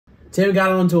Tim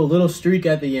got onto a little streak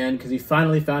at the end because he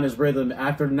finally found his rhythm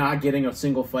after not getting a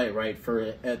single fight right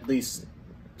for at least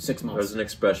 6 months. There's an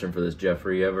expression for this,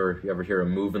 Jeffrey. You ever hear a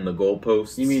move in the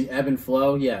goalposts? You mean ebb and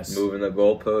flow? Yes. Move in the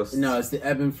goalposts? No, it's the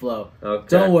ebb and flow. Okay.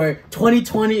 Don't worry.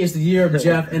 2020 is the year of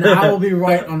Geoff, and I will be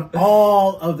right on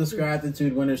all of the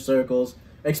Scraptitude winner's circles.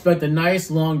 Expect a nice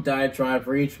long diatribe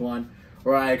for each one,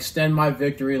 where I extend my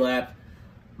victory lap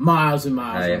miles and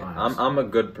miles and miles. I'm a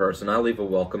good person. I leave a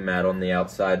welcome mat on the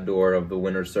outside door of the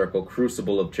winner's circle,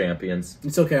 Crucible of Champions.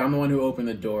 It's okay. I'm the one who opened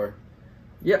the door.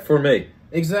 Yeah, for me.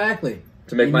 Exactly.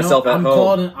 To make myself at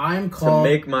home. I'm called.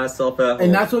 To make myself at home.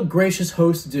 And that's what gracious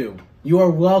hosts do. You are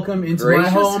welcome into my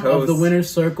home of the winner's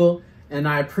circle, and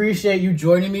I appreciate you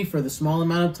joining me for the small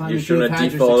amount of time you shouldn't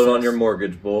have defaulted on your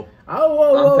mortgage, bull.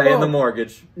 Oh, I'm paying the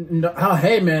mortgage. No, oh,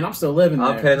 hey, man, I'm still living there.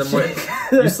 I'm paying the mortgage.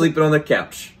 You sleeping on the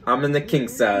couch. I'm in the king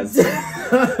size.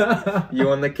 You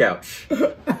on the couch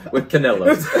with Canelo.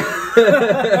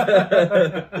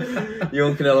 You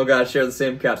and Canelo gotta share the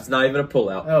same couch. It's not even a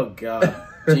pullout. Oh, God.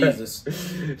 Jesus.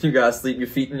 You gotta sleep your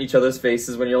feet in each other's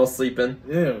faces when you're all sleeping.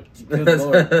 Ew. Good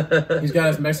Lord. He's got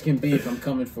his Mexican beef. I'm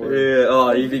coming for it. Yeah,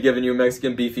 oh, he'd be giving you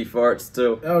Mexican beefy farts,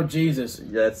 too. Oh, Jesus.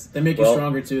 They make you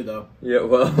stronger, too, though. Yeah,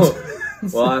 well,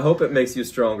 I hope it makes you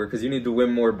stronger, because you need to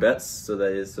win more bets so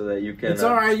that you can... It's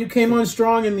all right. You came on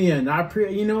strong in the end.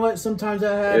 You know what? Sometimes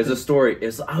that happens. There's a story.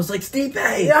 I was like, Stipe!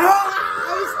 Yeah,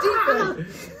 I was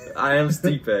Stipe! I am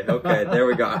Stipe. Okay, there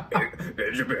we go.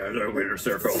 It's a winner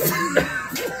circle.